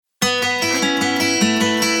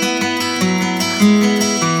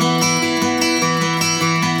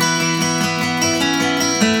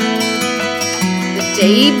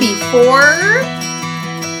before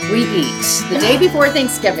we eat. The day before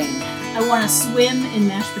Thanksgiving. I want to swim in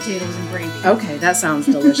mashed potatoes and gravy. Okay, that sounds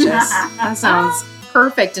delicious. That sounds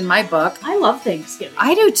perfect in my book. I love Thanksgiving.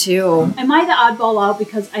 I do too. Am I the oddball out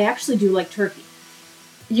because I actually do like turkey?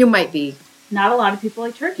 You might be. Not a lot of people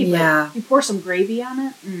like turkey, Yeah. but you pour some gravy on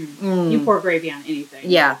it. You pour gravy on anything.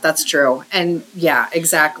 Yeah, that's true. And yeah,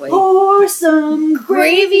 exactly. Pour some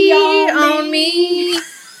gravy on me.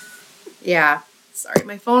 Yeah. Sorry,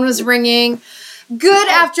 my phone was ringing. Good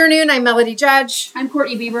afternoon. I'm Melody Judge. I'm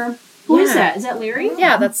Courtney Bieber. Who is that? Is that Larry?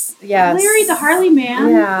 Yeah, yes. Larry, the Harley man?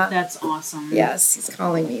 Yeah. That's awesome. Yes, he's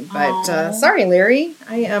calling me. But sorry, Larry.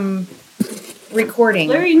 I am recording.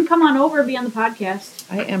 Larry, you can come on over and be on the podcast.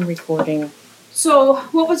 I am recording. So,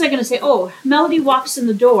 what was I going to say? Oh, Melody walks in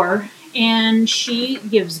the door, and she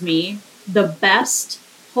gives me the best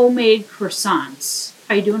homemade croissants.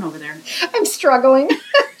 How you doing over there? I'm struggling.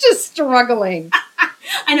 Just struggling.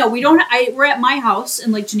 I know, we're at my house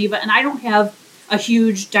in Lake Geneva, and I don't have a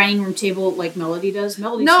huge dining room table like Melody does.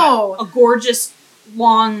 Melody's got a gorgeous,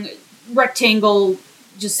 long rectangle.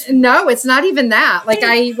 No, it's not even that. Like,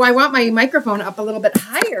 I want my microphone up a little bit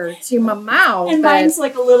higher to my mouth. And mine's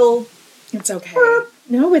like a little... It's okay.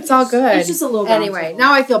 No, it's all good. It's just a little... Anyway,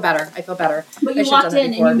 now I feel better. But you walked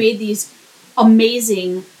in and you made these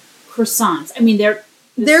amazing croissants. I mean, they're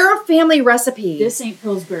a family recipe. This ain't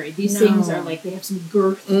Pillsbury. These things are like, they have some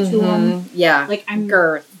girth to them. Yeah. Like, I'm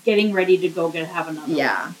girth. Getting ready to go have another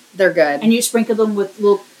one. They're good. And you sprinkle them with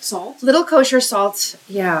little salt? Little kosher salt,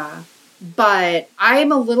 yeah. But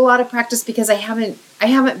I'm a little out of practice because I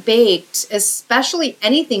haven't baked, especially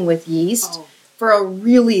anything with yeast, for a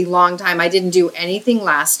really long time. I didn't do anything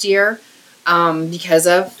last year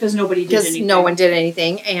because nobody did anything. No one did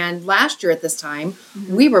anything. And last year at this time,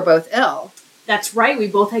 we were both ill. That's right. We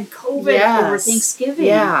both had COVID over Thanksgiving.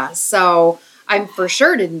 Yeah. So I for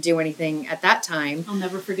sure didn't do anything at that time. I'll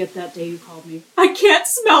never forget that day you called me. I can't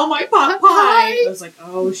smell my pot pie. I was like,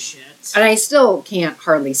 oh, shit. And I still can't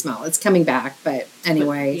hardly smell. It's coming back. But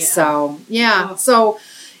anyway, So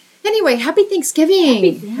anyway, happy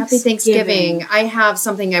Thanksgiving. Happy Thanksgiving. I have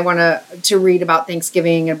something I want to read about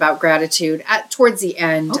Thanksgiving, about gratitude towards the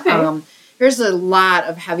end. Okay. There's a lot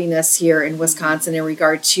of heaviness here in Wisconsin in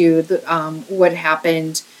regard to what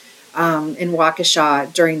happened in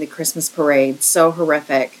Waukesha during the Christmas parade. So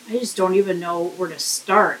horrific. I just don't even know where to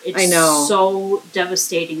start. I know. So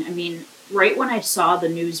devastating. I mean, right when I saw the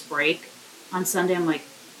news break on Sunday, I'm like,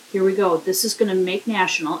 here we go. This is going to make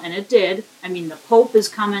national. And it did. I mean, the Pope is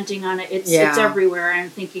commenting on it. It's everywhere. And I'm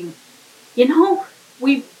thinking,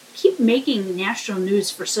 we keep making national news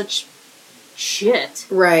for such shit.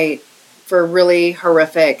 Right. For really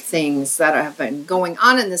horrific things that have been going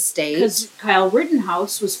on in the state. Because Kyle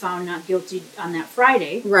Rittenhouse was found not guilty on that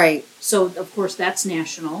Friday. Right. So, of course, that's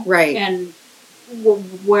national. Right. And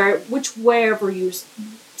wherever you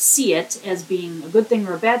see it as being a good thing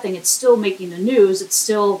or a bad thing, it's still making the news. It's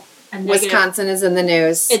still a negative... Wisconsin is in the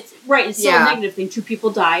news. It's still a negative thing. 2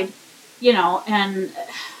 people died, and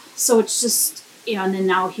so it's just, and then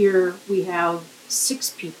now here we have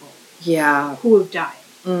 6 people who have died.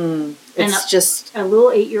 It's just a little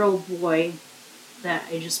 8-year-old boy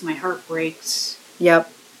that my heart breaks.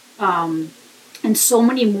 Yep. And so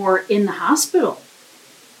many more in the hospital.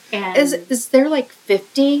 And is there like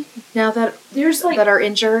 50 now that are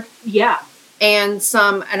injured? Yeah. And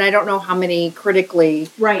I don't know how many critically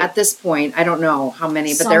at this point. I don't know how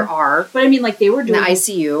many, but there are. But I mean, like, they were doing in the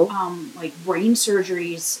ICU, like brain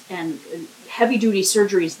surgeries and heavy duty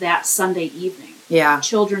surgeries that Sunday evening. Yeah.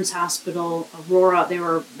 Children's Hospital, Aurora,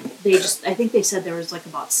 I think they said there was like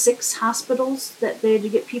about 6 hospitals that they had to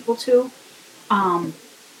get people to.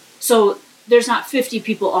 So there's not 50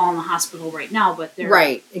 people all in the hospital right now, but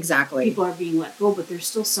exactly. People are being let go, but there's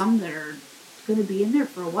still some that are going to be in there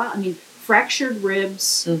for a while. I mean, fractured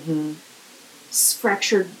ribs,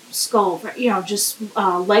 fractured skull, just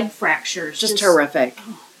leg fractures. Just horrific.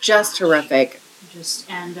 Just horrific.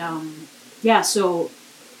 So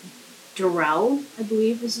Darrell, I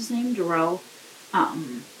believe is his name,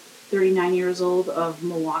 39 years old, of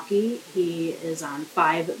Milwaukee. He is on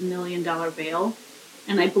 $5 million bail.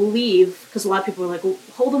 And I believe, because a lot of people are like, well,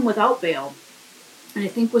 hold him without bail. And I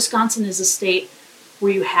think Wisconsin is a state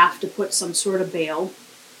where you have to put some sort of bail.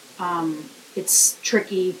 It's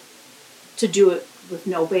tricky to do it with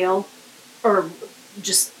no bail. Or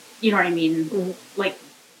just, you know what I mean? Like,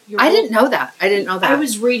 I didn't know that. I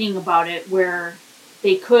was reading about it where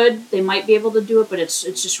they might be able to do it, but it's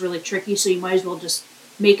just really tricky, so you might as well just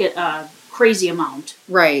make it a crazy amount.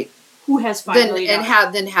 Right. Who has $5 million? And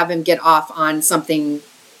have him get off on something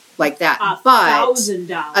like that. $1,000.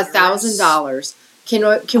 $1,000.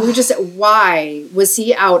 Can we just, why was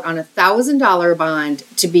he out on $1,000 bond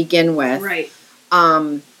to begin with? Right.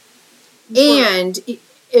 And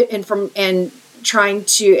trying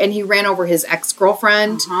to, and he ran over his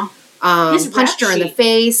ex-girlfriend, punched her in the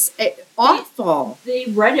face. Awful. They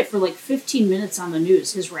read it for like 15 minutes on the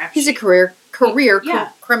news, his rap sheet. He's a career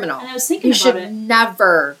criminal. And I was thinking about it. He should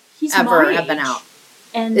never, ever have been out.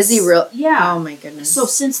 And is he real? Yeah. Oh my goodness. So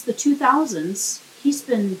since the 2000s, he's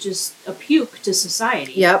been just a puke to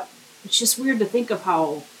society. Yep. It's just weird to think of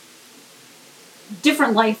how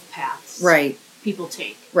different life paths people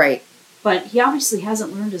take. Right. But he obviously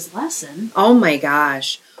hasn't learned his lesson. Oh my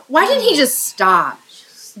gosh. Why didn't he just stop?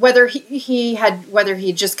 Whether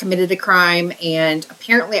he just committed a crime, and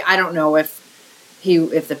apparently I don't know if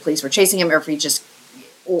the police were chasing him or if he just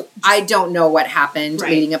I don't know what happened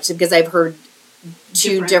leading up to, because I've heard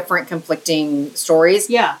two different conflicting stories.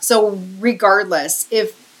 Yeah. So regardless,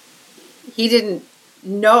 if he didn't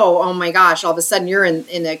know, oh my gosh, all of a sudden you're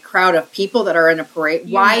in a crowd of people that are in a parade.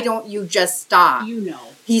 Why don't you just stop? He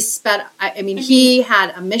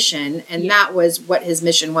had a mission, and that was what his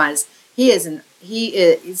mission was. He's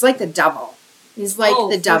like the devil. He's like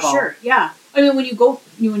the devil. For sure. Yeah. I mean, when you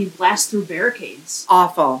blast through barricades.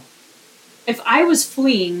 Awful. If I was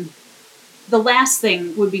fleeing, the last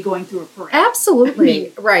thing would be going through a parade.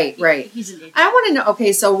 Absolutely. Right. He's an idiot. I want to know,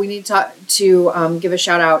 okay, so we need to give a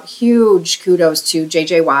shout out, huge kudos to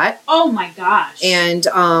JJ Watt. Oh my gosh. And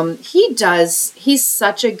he's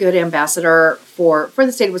such a good ambassador for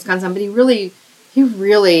the state of Wisconsin, but he's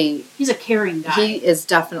a caring guy. He is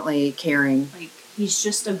definitely caring. Like, he's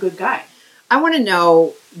just a good guy. I want to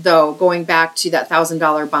know, though, going back to that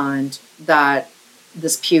 $1,000 bond that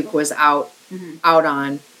this puke was out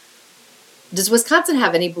on, does Wisconsin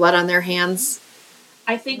have any blood on their hands?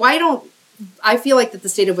 I feel like that the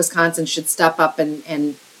state of Wisconsin should step up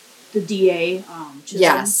and the DA,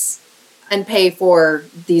 yes, and pay for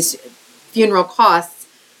these funeral costs.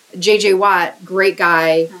 JJ Watt, great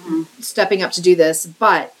guy, stepping up to do this,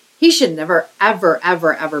 but he should never, ever,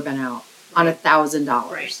 ever, ever been out on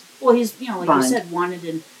 $1,000. Right. Well, he's, like bond. You said, wanted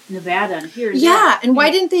in Nevada and here. Yeah, and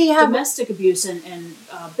why didn't they have domestic abuse and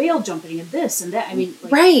bail jumping and this and that? I mean,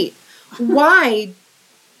 right. Why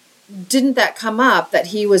didn't that come up that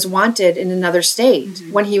he was wanted in another state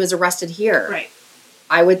when he was arrested here? Right.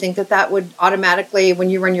 I would think that would automatically, when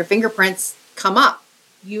you run your fingerprints, come up.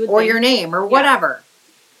 Your name or whatever.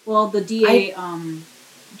 Well, the DA,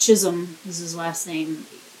 Chisholm is his last name.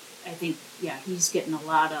 I think, he's getting a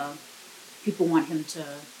lot of people want him to,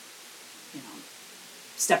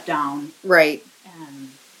 step down. Right. And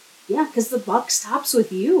because the buck stops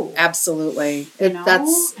with you. Absolutely.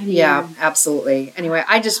 Absolutely. Anyway,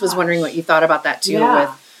 I just was wondering what you thought about that too.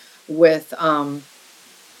 Yeah. With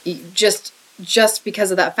just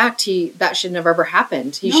because of that fact, that should never ever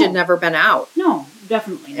happened. He should never been out. No,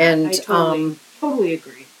 definitely not. And I totally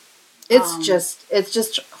agree. It's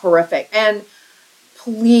just horrific. And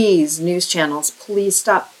please, news channels, please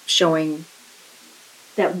stop showing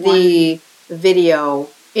the video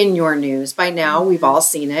in your news. By now, we've all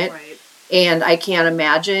seen it. Right. And I can't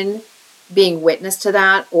imagine being witness to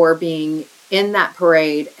that or being in that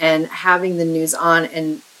parade and having the news on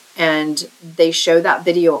and they show that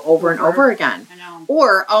video over and over again. I know.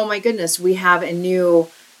 Or, oh my goodness, we have a new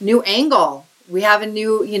angle. We have a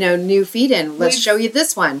new feed in. Let's show you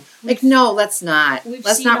this one. Like, no, let's not.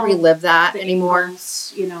 Let's not relive that anymore.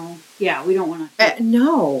 Angles, we don't want to.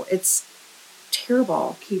 No, it's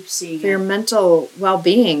terrible. Keep seeing for your mental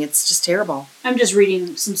well-being. It's just terrible. I'm just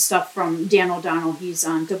reading some stuff from Dan O'Donnell. He's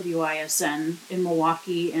on WISN in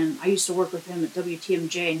Milwaukee, and I used to work with him at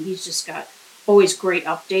WTMJ, and he's just got always great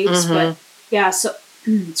updates. But so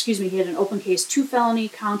excuse me, he had an open case, 2 felony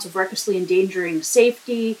counts of recklessly endangering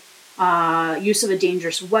safety, use of a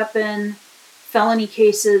dangerous weapon, felony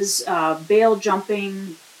cases, bail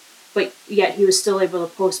jumping, but yet he was still able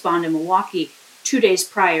to post bond in Milwaukee 2 days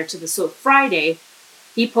prior to this. So Friday,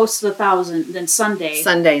 he posted 1,000. Then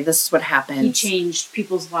Sunday, this is what happened. He changed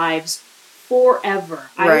people's lives forever.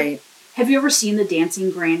 Right. Have you ever seen the dancing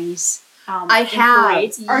grannies? I have.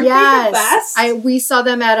 Parades? Aren't they the best? We saw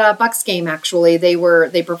them at a Bucks game. Actually, they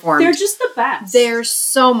performed. They're just the best. They're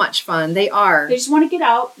so much fun. They are. They just want to get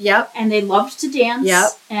out. Yep. And they loved to dance.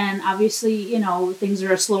 Yep. And obviously, things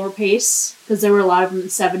are a slower pace because there were a lot of them in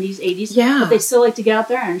the 70s, 80s. Yeah. But they still like to get out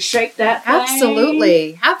there and shake that thing.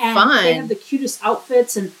 Absolutely. Have fun. They have the cutest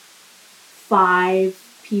outfits, and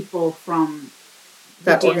 5 people from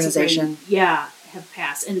that organization. Have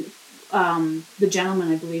passed. And the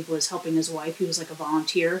gentleman, I believe, was helping his wife. He was like a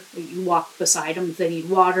volunteer. You walk beside him if they need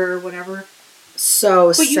water or whatever.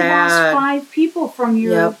 So sad. But you lost 5 people from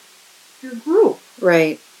your group.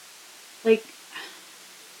 Right. Like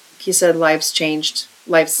you said, life's changed.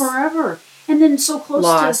 Life's forever. And then so close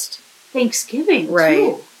lost. to Thanksgiving, right.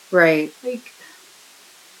 too. Right. Like,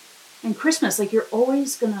 and Christmas, like, you're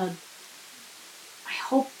always gonna... I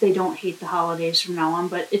hope they don't hate the holidays from now on,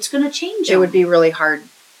 but it's gonna change them. It would be really hard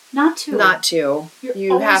not to.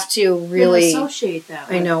 You have to really associate that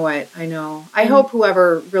with. I know it. I know. I hope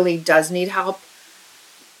whoever really does need help,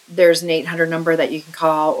 there's an 800 number that you can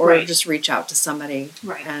call, or just reach out to somebody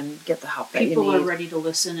and get the help that you need. People are ready to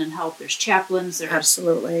listen and help. There's chaplains. There's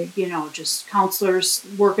absolutely, just counselors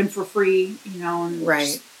working for free. And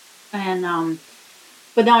right. And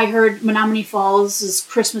but now I heard Menominee Falls'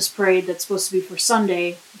 Christmas parade that's supposed to be for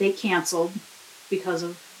Sunday. They canceled because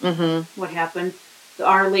of what happened.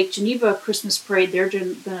 Our Lake Geneva Christmas parade, they're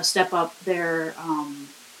going to step up their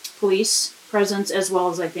police presence, as well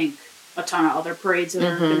as I think a ton of other parades that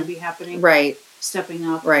are going to be happening. Right. Stepping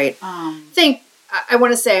up. Right. I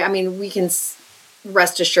want to say, I mean, we can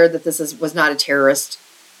rest assured that this was not a terrorist.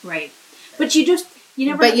 Right. But you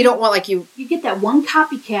never. But you don't want you get that one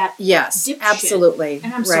copycat. Yes, absolutely.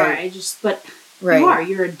 And I'm sorry,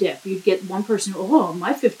 you're a dip. You'd get one person,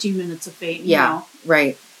 my 15 minutes of fame. Yeah.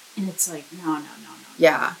 Right. And it's like, no.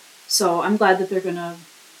 Yeah. So I'm glad that they're going to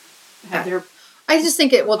have their... I just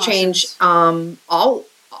think it will change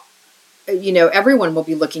everyone will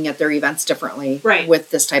be looking at their events differently with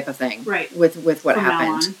this type of thing. Right. With what from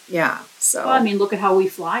happened. Yeah. So. Well, I mean, look at how we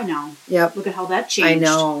fly now. Yep. Look at how that changed. I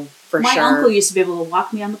know, for sure. My uncle used to be able to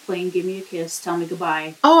walk me on the plane, give me a kiss, tell me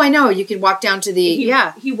goodbye. Oh, I know. You could walk down to the...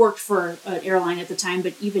 He worked for an airline at the time,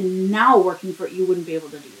 but even now working for it, you wouldn't be able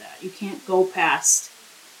to do that. You can't go past...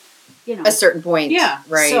 a certain point. Yeah.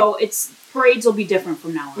 Right. So parades will be different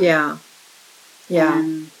from now on. Yeah. Yeah.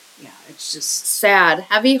 And it's just sad,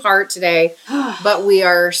 heavy heart today, but we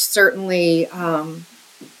are certainly,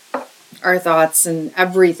 our thoughts and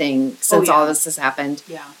everything since all this has happened.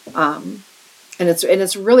 Yeah. And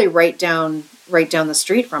it's really right down the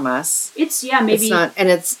street from us. Maybe it's not,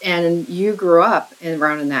 and you grew up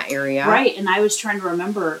around in that area. Right. And I was trying to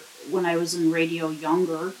remember when I was in radio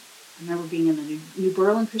younger, I remember being in the New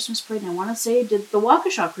Berlin Christmas parade, and I want to say did the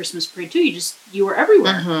Waukesha Christmas parade too. You were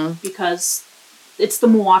everywhere because it's the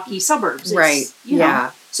Milwaukee suburbs. Right.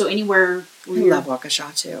 Know, so anywhere where I love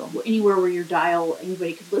Waukesha too. Anywhere where your dial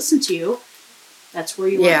anybody could listen to you, that's where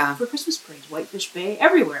you went for Christmas parades. Whitefish Bay,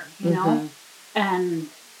 everywhere, you know? And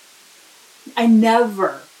I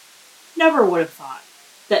never would have thought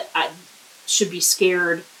that I should be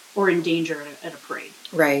scared or in danger at a parade.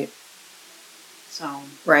 Right. So.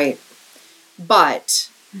 Right. But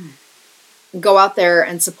go out there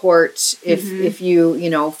and support if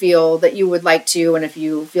you feel that you would like to, and if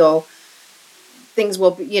you feel things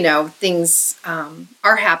will be, things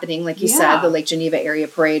are happening. Like you said, the Lake Geneva area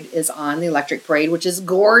parade is on, the electric parade, which is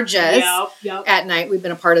gorgeous. Yep. At night. We've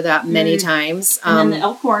been a part of that many times. And then the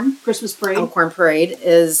Elkhorn Christmas parade. Elkhorn parade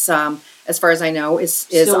is, as far as I know, is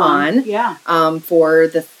still on. Yeah. For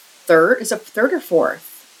the 3rd. Is it 3rd or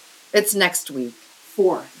 4th? It's next week.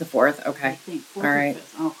 4th. The 4th, okay. I think 4th All right. or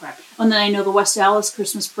 5th. Oh, crap. And then I know the West Allis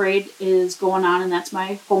Christmas Parade is going on, and that's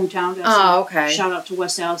my hometown. Okay. Shout out to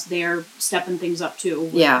West Allis. They're stepping things up, too.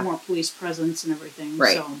 With more police presence and everything.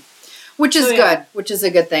 Right. So. Which is good. Which is a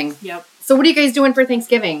good thing. Yep. So what are you guys doing for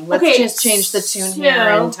Thanksgiving? Let's just change the tune here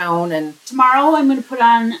and tone. And tomorrow I'm going to put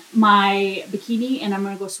on my bikini, and I'm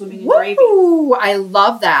going to go swimming in gravy. Ooh, I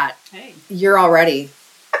love that. Hey. You're all ready.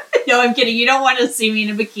 No, I'm kidding. You don't want to see me in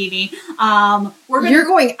a bikini. You're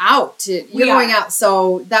going out. You're going out,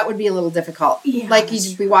 so that would be a little difficult. Yeah, like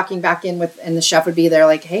you'd be walking back in and the chef would be there,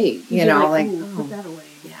 like, "Hey, put that away."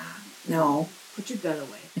 Yeah, no, put your gut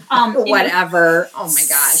away. Whatever. Oh my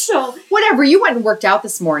gosh. So whatever. You went and worked out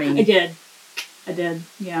this morning. I did.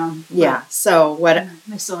 Yeah. Yeah. So what?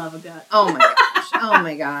 I still have a gut. Oh my gosh. Oh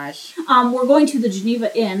my gosh. We're going to the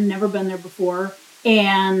Geneva Inn. Never been there before.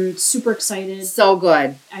 And super excited. So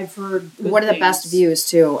good. I've heard one of the best views,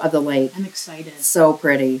 too, of the lake. I'm excited. So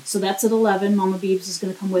pretty. So that's at 11. Mama Beebs is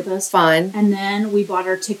going to come with us. Fun. And then we bought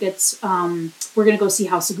our tickets. We're going to go see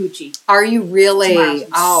House of Gucci. Are you really?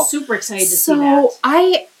 Tomorrow. I'm super excited to see that. So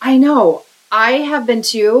I know. I have been,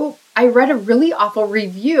 too. I read a really awful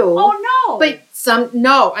review. Oh, no. But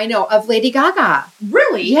I know, of Lady Gaga.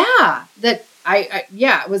 Really? Yeah. That,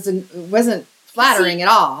 it wasn't flattering at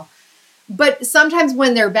all. But sometimes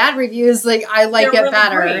when they're bad reviews, I like it really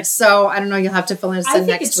better. Great. So I don't know. You'll have to fill in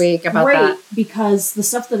next week about that. Because the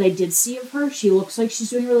stuff that I did see of her, she looks like she's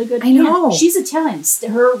doing really good. I know. And she's Italian.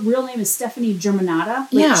 Her real name is Stephanie Germanata.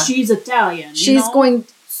 She's Italian. She's going.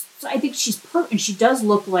 So I think she's and she does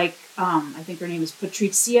look like. I think her name is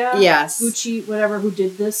Patrizia. Yes. Gucci, whatever, who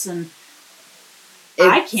did this, and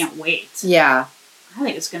I can't wait. Yeah. I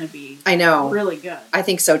think it's going to be really good. I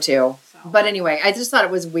think so too. But anyway, I just thought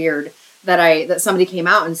it was weird that somebody came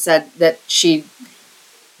out and said that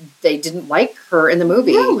they didn't like her in the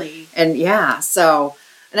movie. Really? And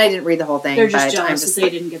and I didn't read the whole thing. They're just jealous that they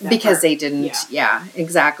didn't get that because part. They didn't. Yeah,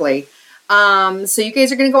 exactly. So you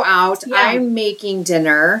guys are going to go out. Yeah. I'm making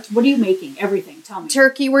dinner. What are you making? Everything. Tell me.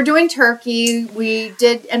 Turkey. We're doing turkey. We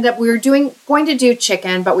did end up, we were going to do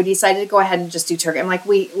chicken, but we decided to go ahead and just do turkey. I'm like,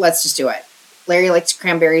 let's just do it. Larry likes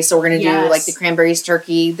cranberries, so we're going to do like the cranberries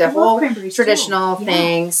turkey, the whole traditional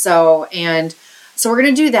thing. So we're going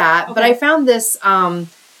to do that. Okay. But I found this,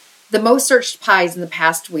 the most searched pies in the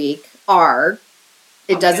past week are,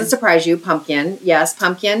 it doesn't surprise you, pumpkin. Yes,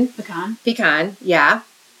 pumpkin. Pecan. Yeah.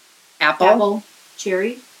 Apple.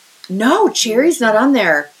 Cherry. No, cherry's not on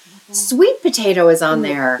there. Apple. Sweet potato is on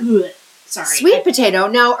there. Sorry. Sweet potato.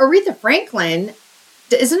 Now, Aretha Franklin,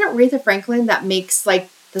 isn't it Aretha Franklin that makes like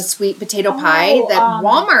the sweet potato pie that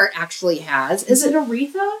Walmart actually has? Is it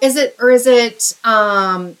Aretha? Is it,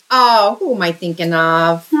 who am I thinking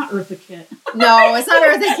of? Not Eartha Kitt. No, it's not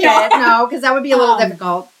Eartha Kitt. No, because that would be a little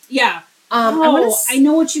difficult. Yeah. I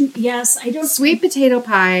know what you, yes, I don't. Sweet potato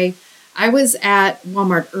pie. I was at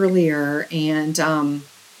Walmart earlier and,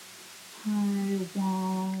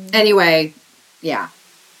 anyway, yeah.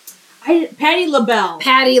 Patty LaBelle.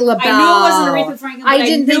 Patty LaBelle. I knew it wasn't Aretha Franklin. I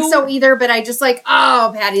didn't think so either, but I just like,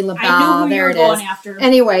 Patty LaBelle. I knew who there you were it going is. after.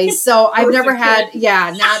 Anyway, so I've never had,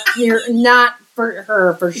 not for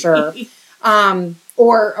her for sure.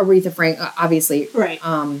 Or Aretha Franklin, obviously. Right.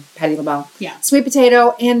 Patty LaBelle. Yeah. Sweet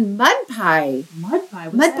potato and mud pie. Mud pie?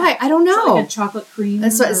 Mud pie. I don't know. Is that like a chocolate cream?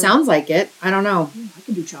 That's what it sounds like it. I don't know. Ooh, I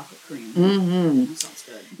could do chocolate cream. Mm-hmm. That sounds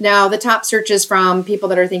good. Now, the top searches from people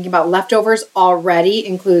that are thinking about leftovers already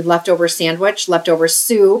include leftover sandwich, leftover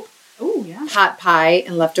soup, hot pie,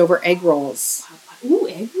 and leftover egg rolls. Ooh,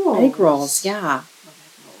 egg rolls. Egg rolls, yeah. Love egg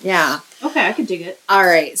rolls. Yeah. Okay, I could dig it. All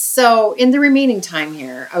right. So, in the remaining time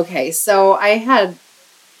here, so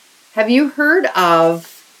have you heard of,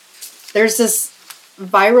 there's this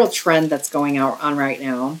viral trend that's going on right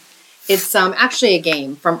now. It's actually a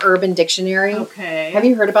game from Urban Dictionary. Okay. Have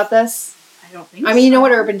you heard about this? I don't think so. I mean, you know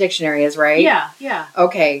what Urban Dictionary is, right? Yeah.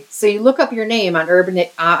 Okay, so you look up your name on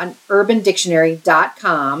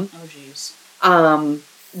urbandictionary.com. Oh, jeez.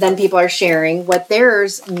 Then people are sharing what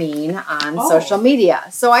theirs mean on social media.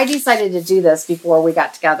 So I decided to do this before we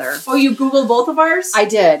got together. Oh, you Googled both of ours? I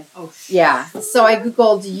did. Oh, yeah. So I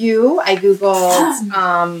Googled you. I Googled,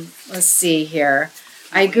 let's see here.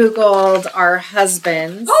 I Googled our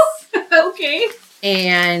husbands. Oh, okay.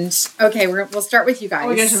 And, we'll start with you guys.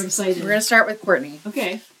 Oh my gosh, I'm excited. We're going to start with Courtney.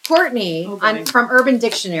 Okay. Courtney, from Urban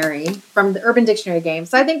Dictionary, from the Urban Dictionary game.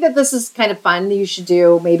 So I think that this is kind of fun that you should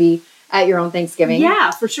do maybe at your own Thanksgiving.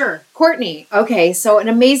 Yeah, for sure. Courtney, so an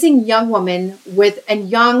amazing young woman and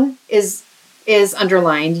young is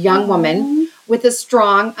underlined, young woman with a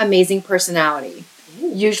strong, amazing personality.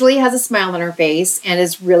 Ooh. Usually has a smile on her face and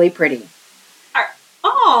is really pretty.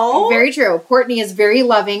 Oh. Very true. Courtney is very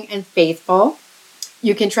loving and faithful.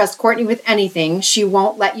 You can trust Courtney with anything. She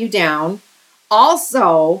won't let you down.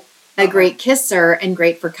 Also, a great kisser and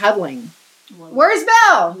great for cuddling. Where's Bill?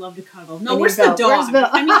 I love to cuddle. No, where's the dog? Where's Bill?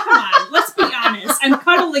 I mean, come on. Let's be honest. I'm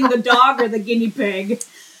cuddling the dog or the guinea pig.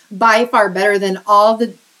 By far better than all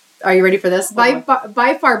the... Are you ready for this? By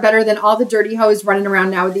far better than all the dirty hoes running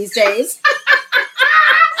around now these days.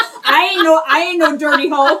 I ain't no dirty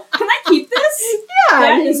hoe. Can I keep this? Yeah.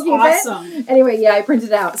 That is awesome. Anyway, I printed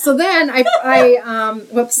it out. So then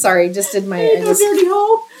whoops, sorry, just did my... No dirty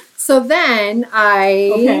hoe. So then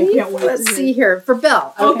let's see here for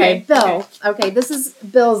Bill. Bill. Okay, this is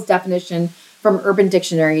Bill's definition from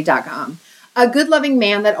urbandictionary.com. A good loving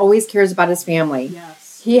man that always cares about his family.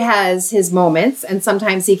 Yes. He has his moments and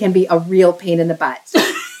sometimes he can be a real pain in the butt.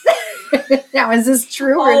 Now, is this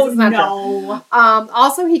true or is this not true?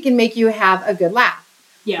 Also, he can make you have a good laugh.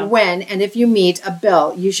 Yeah. When and if you meet a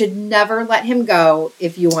Bill, you should never let him go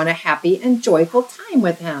if you want a happy and joyful time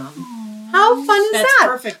with him. How fun is that?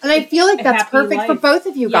 Perfect. And I feel like that's perfect for both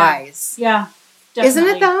of you guys. Yeah. Definitely.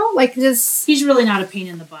 Isn't it though? Like this. He's really not a pain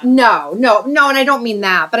in the butt. No, and I don't mean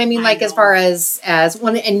that, but I mean as far as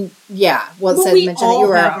one and we mentioned all that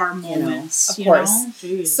you have our moments, of course.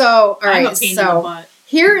 So all right, I'm a pain in the butt.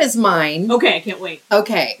 Here is mine. Okay, I can't wait.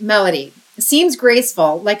 Okay, Melody seems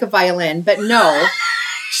graceful like a violin, but no,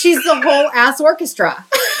 she's the whole ass orchestra.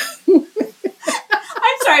 I'm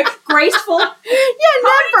sorry, graceful? Yeah, never.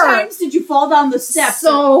 How many times did you fall down the steps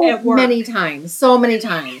at work? Many times. So many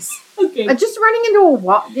times. Okay. Just running into a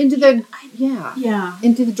wall, into the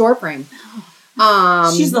door frame.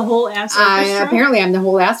 She's the whole ass orchestra? Apparently I'm the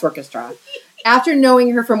whole ass orchestra. After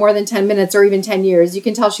knowing her for more than 10 minutes or even 10 years, you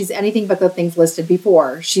can tell she's anything but the things listed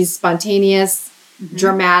before. She's spontaneous,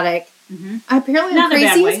 dramatic. Apparently I'm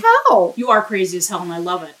crazy as hell. You are crazy as hell, and I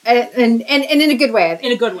love it. And in a good way.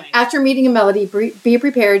 In a good way. After meeting a Melody, be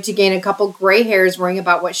prepared to gain a couple gray hairs worrying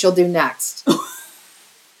about what she'll do next. Look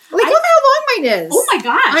how long mine is. Oh my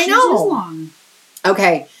gosh. I know. Yours is long.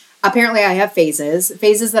 Okay. Apparently I have phases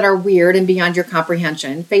that are weird and beyond your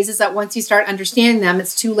comprehension. Phases that once you start understanding them,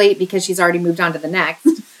 it's too late because she's already moved on to the next.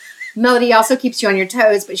 Melody also keeps you on your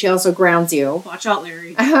toes, but she also grounds you. Watch out,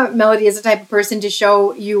 Larry. Melody is the type of person to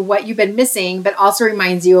show you what you've been missing, but also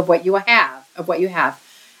reminds you of what you have.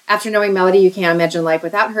 After knowing Melody, you can't imagine life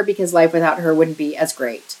without her because life without her wouldn't be as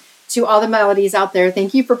great. To all the Melodies out there,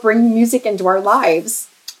 thank you for bringing music into our lives.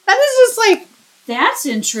 That is just like... That's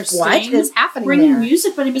interesting. What is happening Bringing there?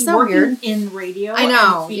 music, but I mean, working weird? In radio. I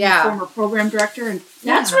know, and being a former program director, and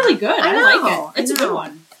that's really good. I like it. It's a good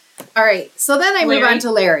one. All right, so then I move on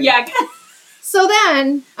to Larry. Yeah. So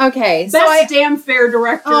then, okay. Best damn fair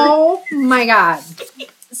director. Oh, my God.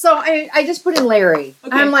 So I just put in Larry.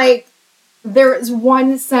 Okay. I'm like, there is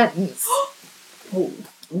one sentence.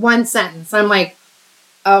 One sentence. I'm like,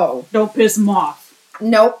 oh. Don't piss him off.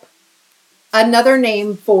 Nope. Another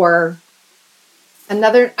name for...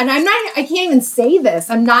 Another, and I can't even say this.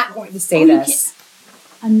 I'm not going to say this.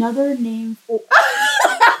 Another name for...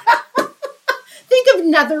 Think of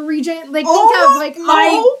nether region. Like, think of, like,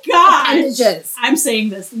 my gosh. Appendages. I'm saying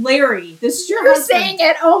this. Larry, this is your You're husband. saying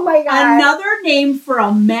it. Oh, my God. Another name for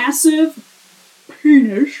a massive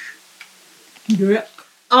penis. Yeah.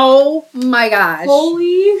 Oh, my gosh.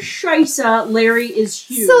 Holy shisa, Larry is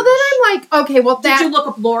huge. So then I'm like, okay, well, that... Did you look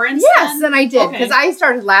up Lawrence? Yes, then I did, because I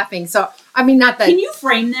started laughing. So, I mean, not that... Can you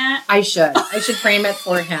frame that? I should. I should frame it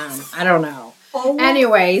for him. I don't know.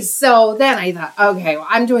 Anyway, so then I thought, okay, well,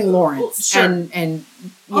 I'm doing Lawrence. Sure. And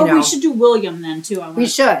you know. We should do William then, too. We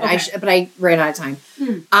should. Okay. But I ran out of time.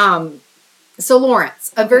 So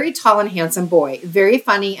Lawrence, a very tall and handsome boy, very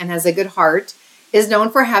funny and has a good heart, is known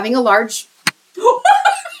for having a large...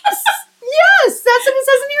 Yes, that's what it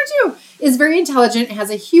says in here, too. Is very intelligent, has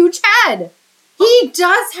a huge head. He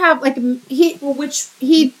does have, like,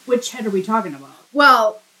 which head are we talking about?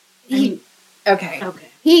 Well, okay.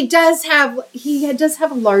 He does have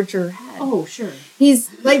a larger head. Oh, sure. He's,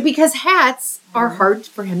 like, because hats are hard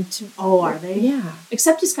for him to... Oh, are they? Yeah.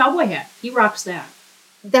 Except his cowboy hat. He rocks that.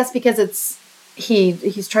 That's because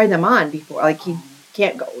he's tried them on before. Like, he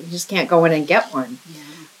just can't go in and get one. Yeah.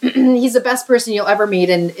 He's the best person you'll ever meet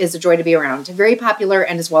and is a joy to be around. Very popular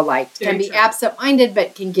and is well liked. Can be absent-minded,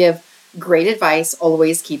 but can give great advice.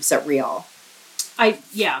 Always keeps it real.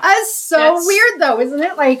 That's so weird, though, isn't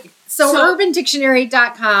it? Like, so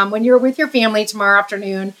UrbanDictionary.com, when you're with your family tomorrow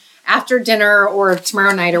afternoon, after dinner, or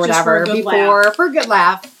tomorrow night, or whatever, for a good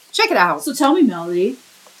laugh, check it out. So tell me, Melody,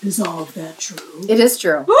 is all of that true? It is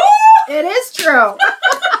true. It is true.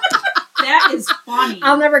 That is funny.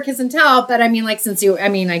 I'll never kiss and tell, but I mean, like,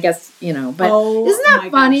 I guess, you know, but isn't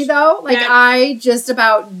that funny, though? Like, I just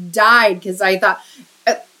about died because I thought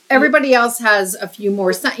everybody else has a few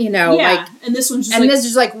more, you know, like, and this one's just and this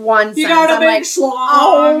is like one sentence. You got a big schlong.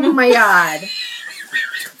 Oh my God.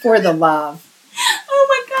 For the love. Oh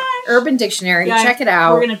my gosh. Urban Dictionary, check it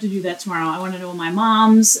out. We're going to have to do that tomorrow. I want to know my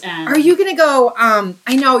mom's. And are you going to go,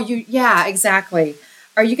 I know you, yeah, exactly.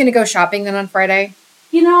 Are you going to go shopping then on Friday?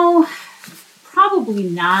 You know... Probably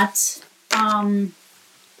not.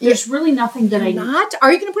 There's really nothing that not? Are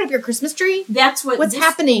you going to put up your Christmas tree? That's what's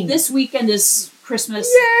happening. This weekend is Christmas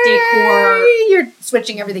decor. You're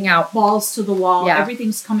switching everything out. Balls to the wall. Yeah.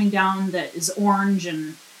 Everything's coming down that is orange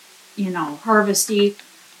and, you know, harvesty.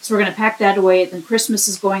 So we're going to pack that away. Then Christmas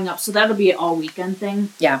is going up. So that'll be an all weekend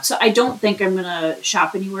thing. Yeah. So I don't think I'm going to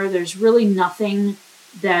shop anywhere. There's really nothing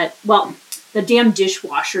that, well, the damn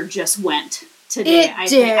dishwasher just went. Today. I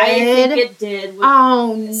think it did.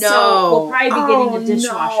 Oh, no. So we'll probably be getting a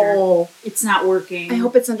dishwasher. No. It's not working. I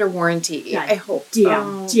hope it's under warranty. Yeah, I hope.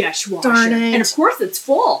 Damn dishwasher. Darn it. And of course it's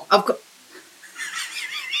full. Of course.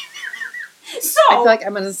 So I feel like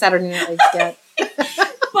I'm on a Saturday Night Live skit.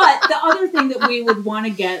 But the other thing that we would want to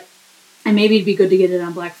get, and maybe it'd be good to get it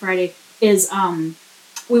on Black Friday, is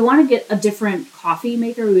we want to get a different coffee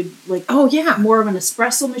maker. We would like more of an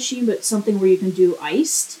espresso machine, but something where you can do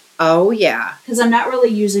iced. Oh, yeah. Because I'm not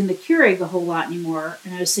really using the Keurig a whole lot anymore.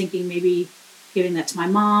 And I was thinking maybe giving that to my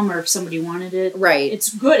mom or if somebody wanted it. Right.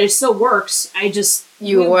 It's good. It still works.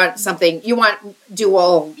 You want something. You want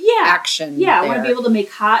dual action. Yeah, I want to be able to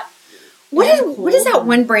make hot. What is that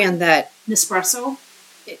one brand that... Nespresso?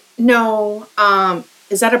 No.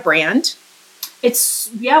 Is that a brand?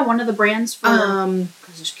 It's, one of the brands for...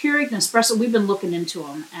 Because there's Keurig, Nespresso. We've been looking into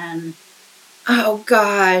them. And Oh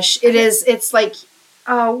gosh, it is. It's like,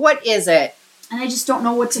 what is it? And I just don't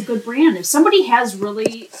know what's a good brand. If somebody has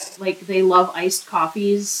really, like, they love iced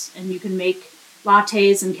coffees and you can make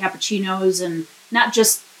lattes and cappuccinos and not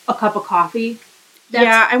just a cup of coffee.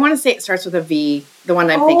 Yeah, I want to say it starts with a V, the one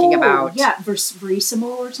I'm thinking about. Yeah, Verissimo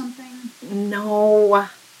or something? No.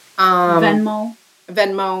 Venmo.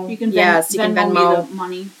 You can Venmo Venmo me the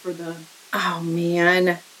money for the... Oh, man.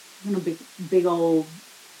 I want a big old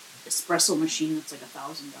espresso machine that's like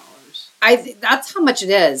 $1,000. That's how much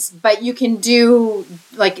it is, but you can do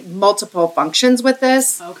like multiple functions with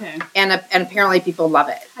this. Okay. And apparently people love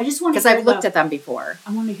it. I just want to because I've looked at them before.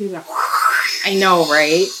 I want to hear that. I know,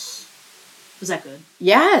 right? Was that good?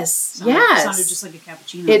 Yes. It sounded just like a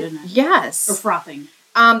cappuccino, didn't it? Yes. Or frothing.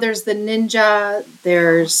 There's the Ninja.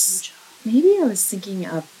 There's maybe I was thinking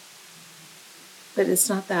of, but it's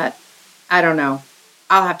not that. I don't know.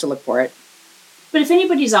 I'll have to look for it. But if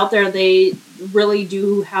anybody's out there, they really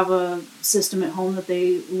do have a system at home that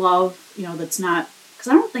they love, that's not...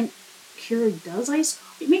 Because I don't think Keurig does iced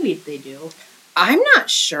coffee. Maybe they do. I'm not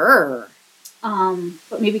sure.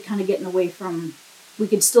 But maybe kind of getting away from... We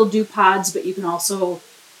could still do pods, but you can also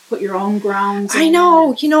put your own grounds in. I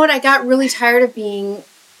know. You know what? I got really tired of being...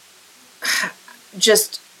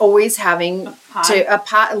 just always having a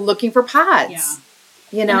pot, looking for pods. Yeah.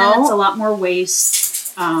 You know? And then it's a lot more waste.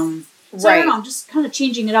 So I don't know, I'm just kind of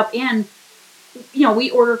changing it up. And,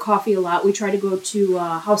 we order coffee a lot. We try to go to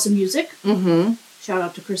House of Music. Mm-hmm. Shout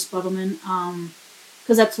out to Chris Buttleman.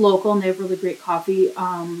 Because that's local and they have really great coffee.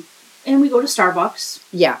 And we go to Starbucks.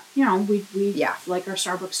 Yeah. We like our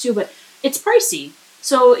Starbucks too. But it's pricey.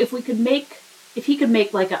 So if he could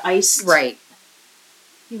make like an iced... Right.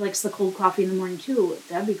 He likes the cold coffee in the morning too.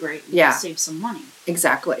 That'd be great. Yeah. Save some money.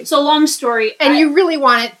 Exactly. So long story. And you really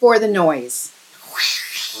want it for the noise.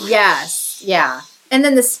 Yes. Yeah. And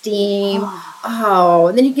then the steam.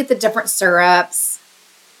 And then you get the different syrups.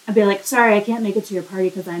 I'd be like, sorry, I can't make it to your party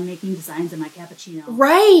because I'm making designs in my cappuccino.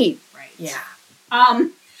 Right. Yeah.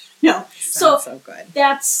 No. Sounds so good.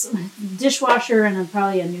 That's dishwasher and then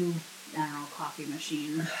probably a new, coffee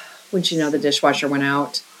machine. Wouldn't you know the dishwasher went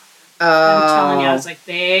out? I'm telling you, I was like,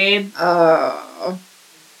 babe. Oh.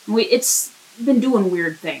 It's been doing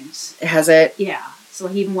weird things. Has it? Yeah. So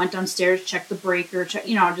he even went downstairs, checked the breaker,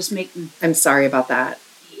 just making... I'm sorry about that.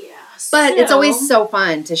 Yeah. But it's always so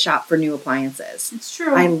fun to shop for new appliances. It's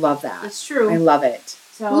true. I love that. It's true. I love it.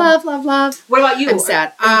 So, love. What about you? I'm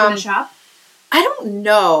sad. Are you going to shop? I don't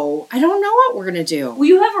know. I don't know what we're going to do. Well,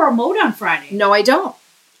 you have a remote on Friday. No, I don't.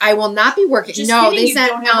 I will not be working. Just kidding, you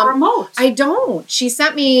don't have a remote. I don't. She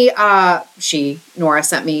sent me, Nora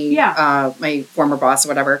sent me, my former boss or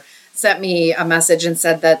whatever, sent me a message and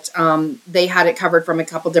said that they had it covered from a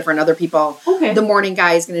couple different other people. Okay. The morning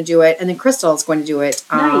guy is going to do it, and then Crystal is going to do it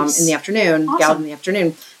in the afternoon. Awesome. Gal in the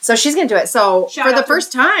afternoon. So she's going to do it. So Shout for the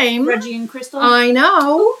first time. Reggie and Crystal. I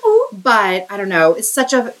know. Ooh. But I don't know. It's such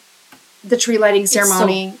the tree lighting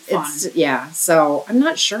ceremony. It's so fun. Yeah. So I'm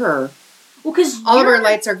not sure. Well, because all of our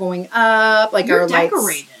lights are going up, like our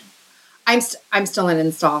decorated. Lights. I'm still in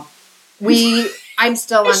install. I'm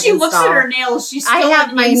still on install. She looks at her nails. She's still I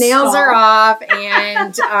have my nails are off,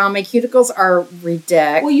 and my cuticles are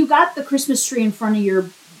ridiculous. Well, you got the Christmas tree in front of your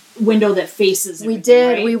window that faces. We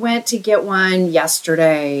did. Right? We went to get one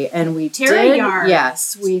yesterday, and we did. Yarn.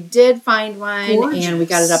 Yes, we did find one, Gorgeous. And we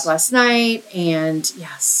got it up last night, and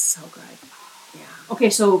yes, so good. Yeah. Okay,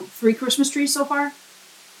 so 3 Christmas trees so far.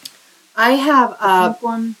 I have the pink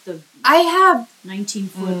one. I have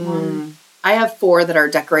 19-foot one. I have 4 that are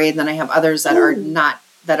decorated, and then I have others that are not,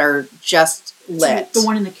 that are just lit. The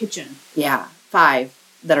one in the kitchen. Yeah, 5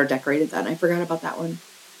 that are decorated then. I forgot about that one.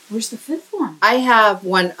 Where's the 5th one? I have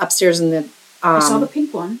one upstairs in the... I saw the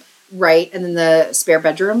pink one. Right, and then the spare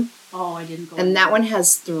bedroom. Oh, I didn't go. And that one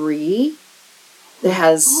has 3. It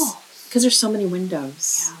has... Because there's so many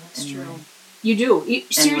windows. Yeah, that's true. You do.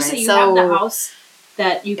 Seriously, you have the house...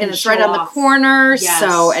 that you can and it's right on the corner. Yes.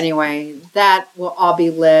 So anyway, that will all be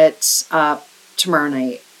lit tomorrow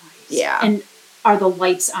night. Nice. Yeah. And are the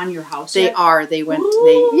lights on your house? They yet? are. They went.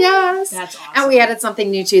 Yes. That's awesome. And we added something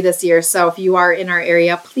new too this year. So if you are in our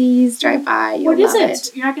area, please drive by. What is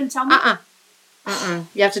it? You're not going to tell me?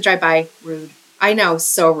 You have to drive by. Rude. I know,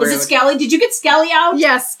 so rude. Is it Skelly? Did you get Skelly out?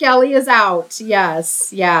 Yes, Skelly is out.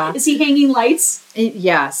 Yes, yeah. Is he hanging lights?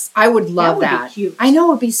 Yes, I would love that. That would be cute. I know it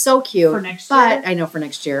would be so cute. For next year? But I know for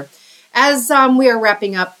next year. As we are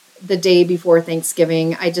wrapping up the day before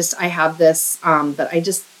Thanksgiving, I have this that I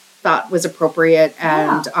just thought was appropriate.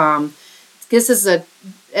 And this is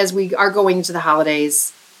as we are going into the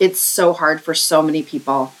holidays, it's so hard for so many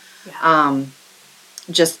people. Yeah.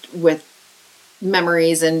 Just with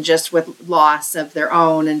memories and just with loss of their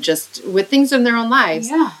own and just with things in their own lives.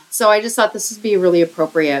 Yeah. So I just thought this would be really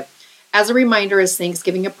appropriate. As a reminder, as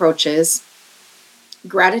Thanksgiving approaches,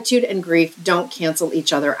 gratitude and grief don't cancel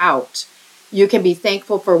each other out. You can be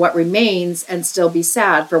thankful for what remains and still be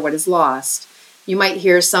sad for what is lost. You might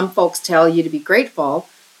hear some folks tell you to be grateful,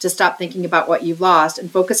 to stop thinking about what you've lost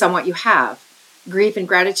and focus on what you have. Grief and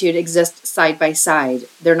gratitude exist side by side.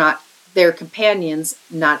 They're companions,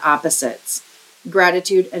 not opposites.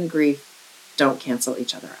 Gratitude and grief don't cancel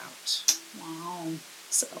each other out. Wow.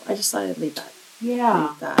 So I just thought I'd leave that. Yeah.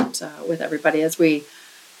 Leave that with everybody as we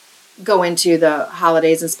go into the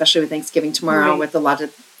holidays, especially with Thanksgiving tomorrow, with a lot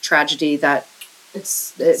of tragedy that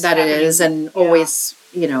it is, and always,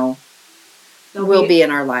 will be in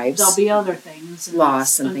our lives. There'll be other things.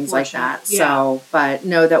 Loss and things like that. Yeah. So, but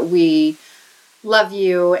know that we love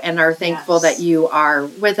you and are thankful that you are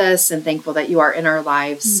with us and thankful that you are in our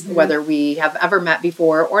lives, whether we have ever met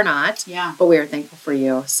before or not. Yeah. But we are thankful for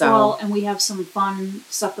you. So, well, and we have some fun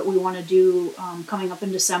stuff that we want to do coming up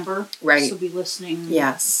in December. Right. So be listening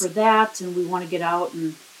for that. And we want to get out.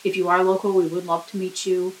 And if you are local, we would love to meet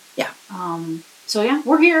you. Yeah. So yeah,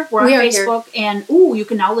 we're here. We're on Facebook. Here. And you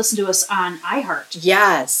can now listen to us on iHeart.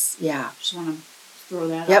 Yes. Yeah. Just want to throw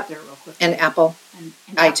that out there real quick. And Apple. And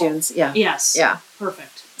iTunes. Apple. Yeah. Yes. Yeah.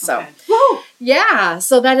 Perfect. So, okay. Woo! Yeah.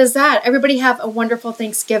 So that is that. Everybody have a wonderful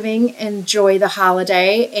Thanksgiving. Enjoy the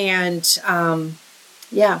holiday. And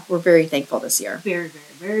we're very thankful this year. Very,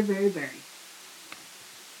 very, very, very, very.